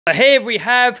So here we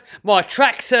have my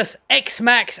Traxxas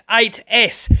X-Maxx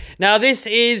 8S. Now this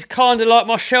is kind of like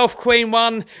my Shelf Queen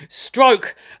one,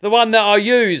 stroke the one that I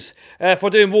use for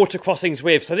doing water crossings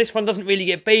with. So this one doesn't really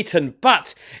get beaten,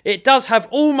 but it does have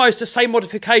almost the same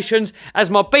modifications as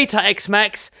my Beta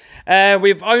X-Maxx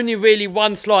with only really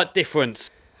one slight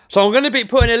difference. So I'm going to be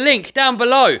putting a link down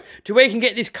below to where you can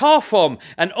get this car from,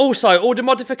 and also all the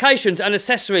modifications and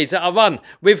accessories that I run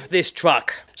with this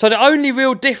truck. So the only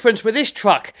real difference with this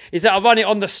truck is that I run it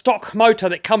on the stock motor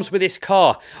that comes with this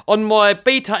car. On my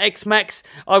Beta X-Maxx,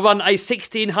 I run a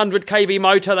 1600 kV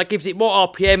motor that gives it more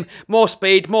RPM, more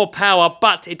speed, more power,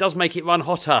 but it does make it run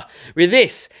hotter. With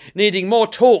this, needing more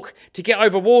torque to get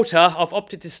over water, I've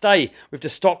opted to stay with the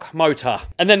stock motor.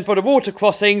 And then for the water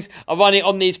crossings, I run it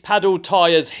on these paddle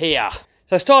tyres here.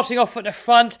 So starting off at the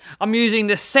front, I'm using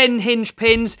the Sen hinge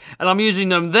pins, and I'm using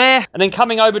them there. And then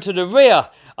coming over to the rear,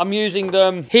 I'm using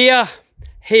them here,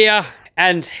 here,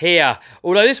 and here.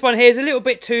 Although this one here is a little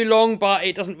bit too long, but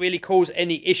it doesn't really cause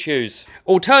any issues.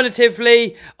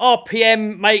 Alternatively,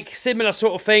 RPM make similar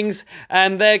sort of things,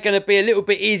 and they're going to be a little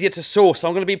bit easier to source. So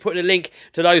I'm going to be putting a link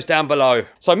to those down below.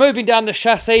 So moving down the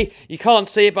chassis, you can't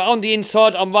see it, but on the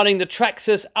inside, I'm running the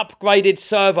Traxxas upgraded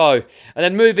Servo. And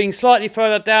then moving slightly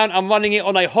further down, I'm running it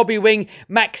on a Hobby Wing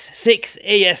Max 6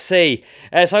 ESC.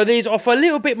 So these offer a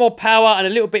little bit more power and a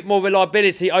little bit more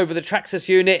reliability over the Traxxas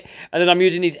unit. And then I'm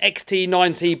using these XT90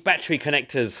 battery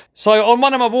connectors. So on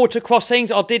one of my water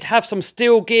crossings, I did have some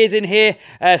steel gears in here,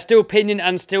 steel pinion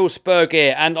and steel spur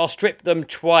gear, and I stripped them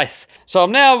twice. So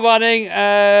I'm now running,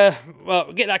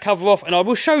 well, get that cover off and I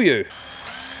will show you.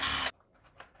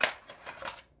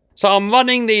 So I'm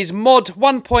running these mod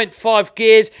 1.5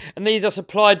 gears, and these are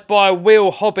supplied by Wheel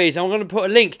Hobbies. I'm going to put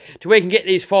a link to where you can get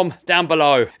these from down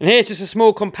below. And here's just a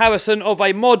small comparison of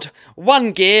a mod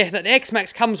 1 gear that the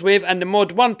X-Maxx comes with and the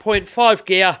mod 1.5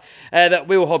 gear that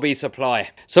Wheel Hobbies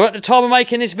supply. So at the time of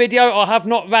making this video, I have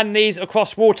not ran these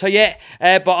across water yet,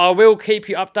 but I will keep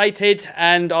you updated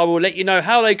and I will let you know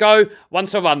how they go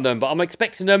once I run them. But I'm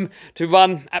expecting them to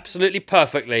run absolutely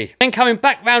perfectly. Then coming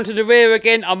back round to the rear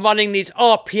again, I'm running these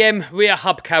RPM rear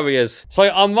hub carriers. So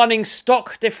I'm running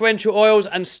stock differential oils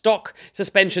and stock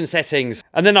suspension settings.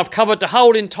 And then I've covered the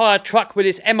whole entire truck with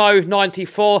this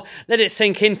MO94, let it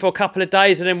sink in for a couple of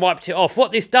days and then wiped it off.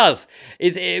 What this does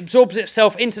is it absorbs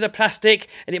itself into the plastic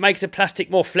and it makes the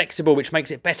plastic more flexible, which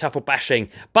makes it better for bashing.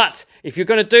 But if you're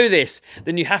going to do this,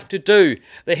 then you have to do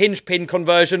the hinge pin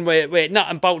conversion where it nut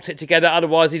and bolts it together.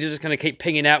 Otherwise, these are just going to keep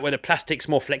pinging out where the plastic's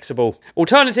more flexible.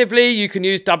 Alternatively, you can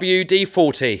use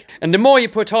WD-40. And the more you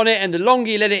put on it and the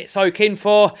longer you let it soak in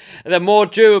for, the more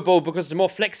durable, because the more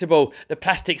flexible the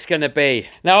plastic's going to be.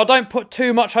 Now I don't put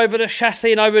too much over the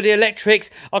chassis and over the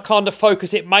electrics. I kind of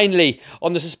focus it mainly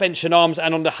on the suspension arms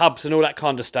and on the hubs and all that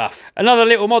kind of stuff. Another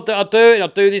little mod that I do, and I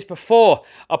do this before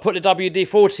I put the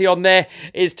WD-40 on there,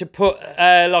 is to put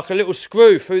like a little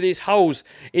screw through these holes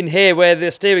in here where the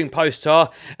steering posts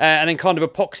are, and then kind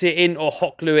of epoxy it in or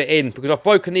hot glue it in, because I've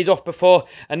broken these off before,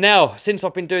 and now since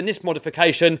I've been doing this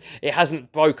modification, it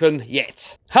hasn't broken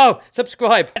yet. Oh,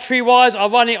 subscribe. Battery wise, I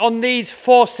run it on these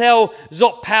 4-cell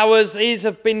Zop powers. These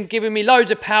have been giving me loads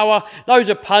of power, loads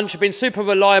of punch, have been super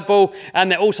reliable,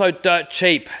 and they're also dirt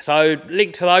cheap. So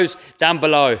link to those down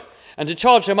below. And to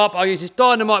charge them up, I use this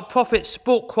Dynamite Profit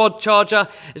Sport Quad charger.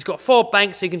 It's got 4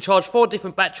 banks, so you can charge 4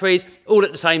 different batteries all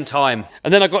at the same time.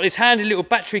 And then I've got this handy little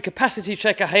battery capacity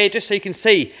checker here, just so you can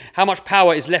see how much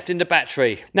power is left in the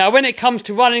battery. Now, when it comes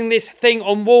to running this thing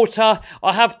on water,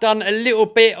 I have done a little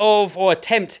bit of, or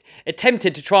attempted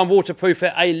to try and waterproof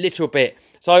it a little bit.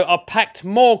 So I packed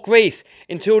more grease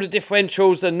into all the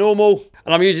differentials than normal.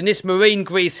 And I'm using this marine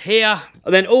grease here.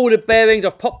 And then all the bearings,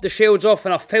 I've popped the shields off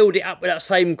and I've filled it up with that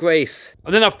same grease.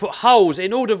 And then I've put holes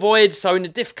in all the voids, so in the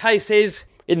diff cases,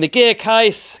 in the gear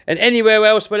case, and anywhere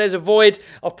else where there's a void,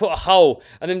 I've put a hole.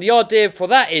 And then the idea for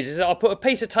that is that I'll put a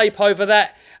piece of tape over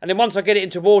that, and then once I get it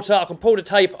into water, I can pull the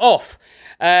tape off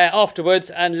afterwards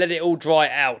and let it all dry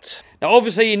out. Now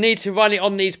obviously you need to run it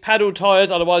on these paddle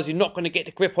tyres, otherwise you're not going to get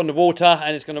the grip on the water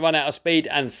and it's going to run out of speed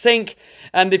and sink.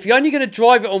 And if you're only going to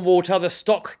drive it on water, the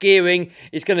stock gearing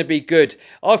is going to be good.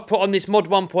 I've put on this mod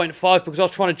 1.5 because I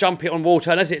was trying to jump it on water,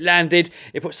 and as it landed,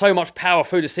 it put so much power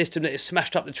through the system that it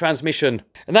smashed up the transmission.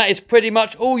 And that is pretty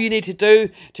much all you need to do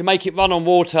to make it run on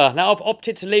water. Now I've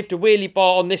opted to leave the wheelie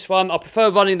bar on this one. I prefer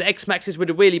running the X-Maxxes with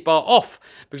the wheelie bar off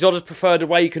because I just prefer the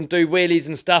way you can do wheelies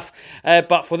and stuff.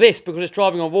 But for this, because it's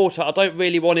driving on water, I don't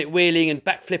really want it wheeling and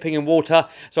backflipping in water,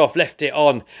 so I've left it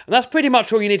on. And that's pretty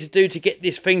much all you need to do to get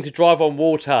this thing to drive on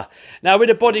water. Now with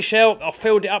the body shell, I've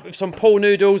filled it up with some pool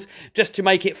noodles just to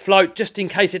make it float, just in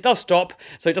case it does stop,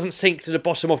 so it doesn't sink to the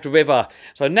bottom of the river.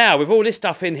 So now with all this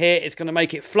stuff in here, it's going to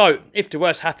make it float if the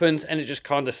worst happens, and it just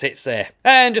kind of sits there.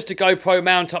 And just a GoPro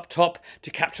mount up top to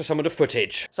capture some of the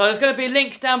footage. So there's going to be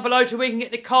links down below to where you can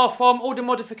get the car from, all the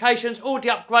modifications, all the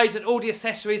upgrades and all the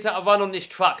accessories that I run on this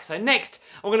truck. So next,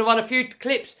 I'm going to run a few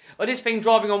clips of this thing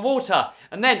driving on water,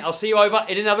 and then I'll see you over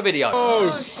in another video. Oh.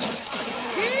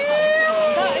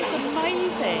 That is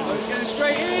amazing. Oh, it's going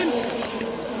straight in.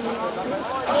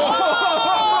 Oh.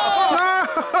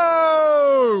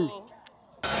 No!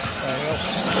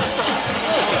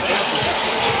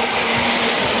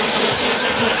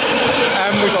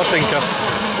 And we've got a sinker.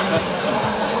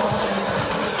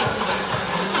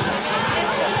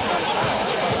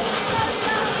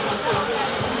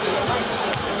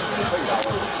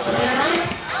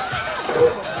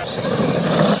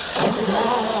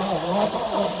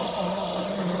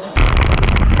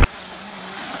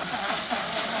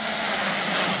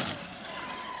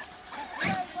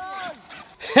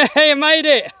 Hey, you made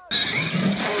it!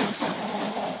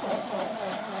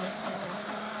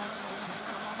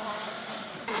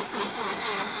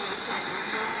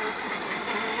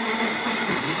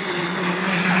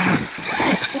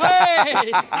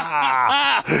 Hey!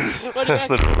 What do you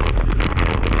reckon?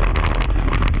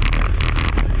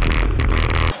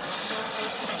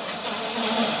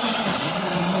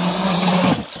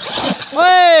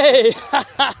 Hey!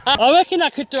 I reckon I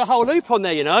could do a whole loop on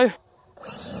there, you know.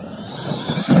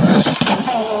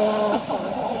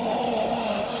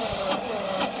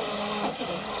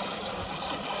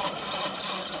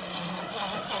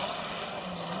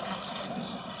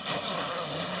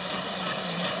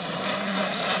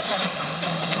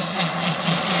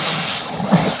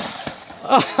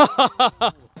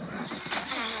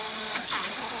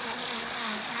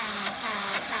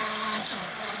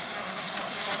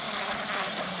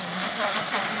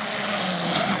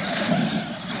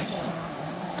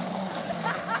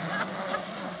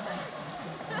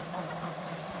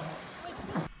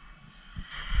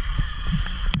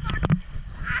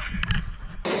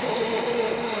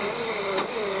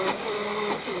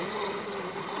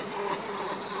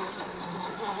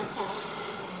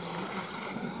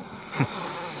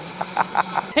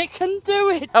 It can do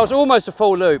it! That was almost a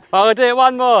full loop. I'm gonna do it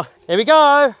one more. Here we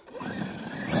go!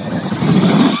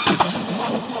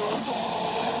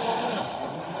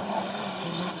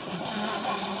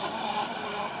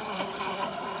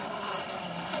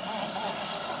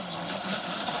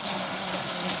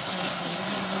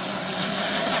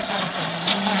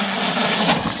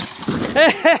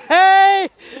 Hey!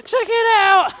 Check it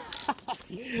out!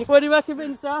 What do you reckon,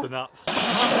 Vince? The nuts.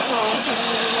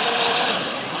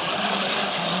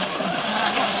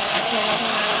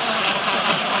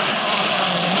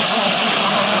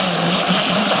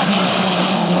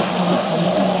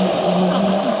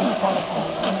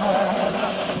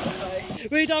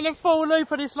 We've done a full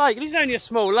loop on this lake. This is only a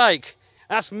small lake.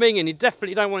 That's minging. You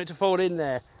definitely don't want it to fall in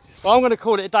there. Well, I'm going to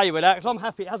call it a day with that because I'm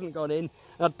happy it hasn't gone in.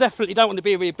 And I definitely don't want to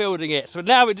be rebuilding it. So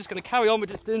now we're just going to carry on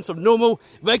with just doing some normal,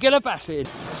 regular bashing.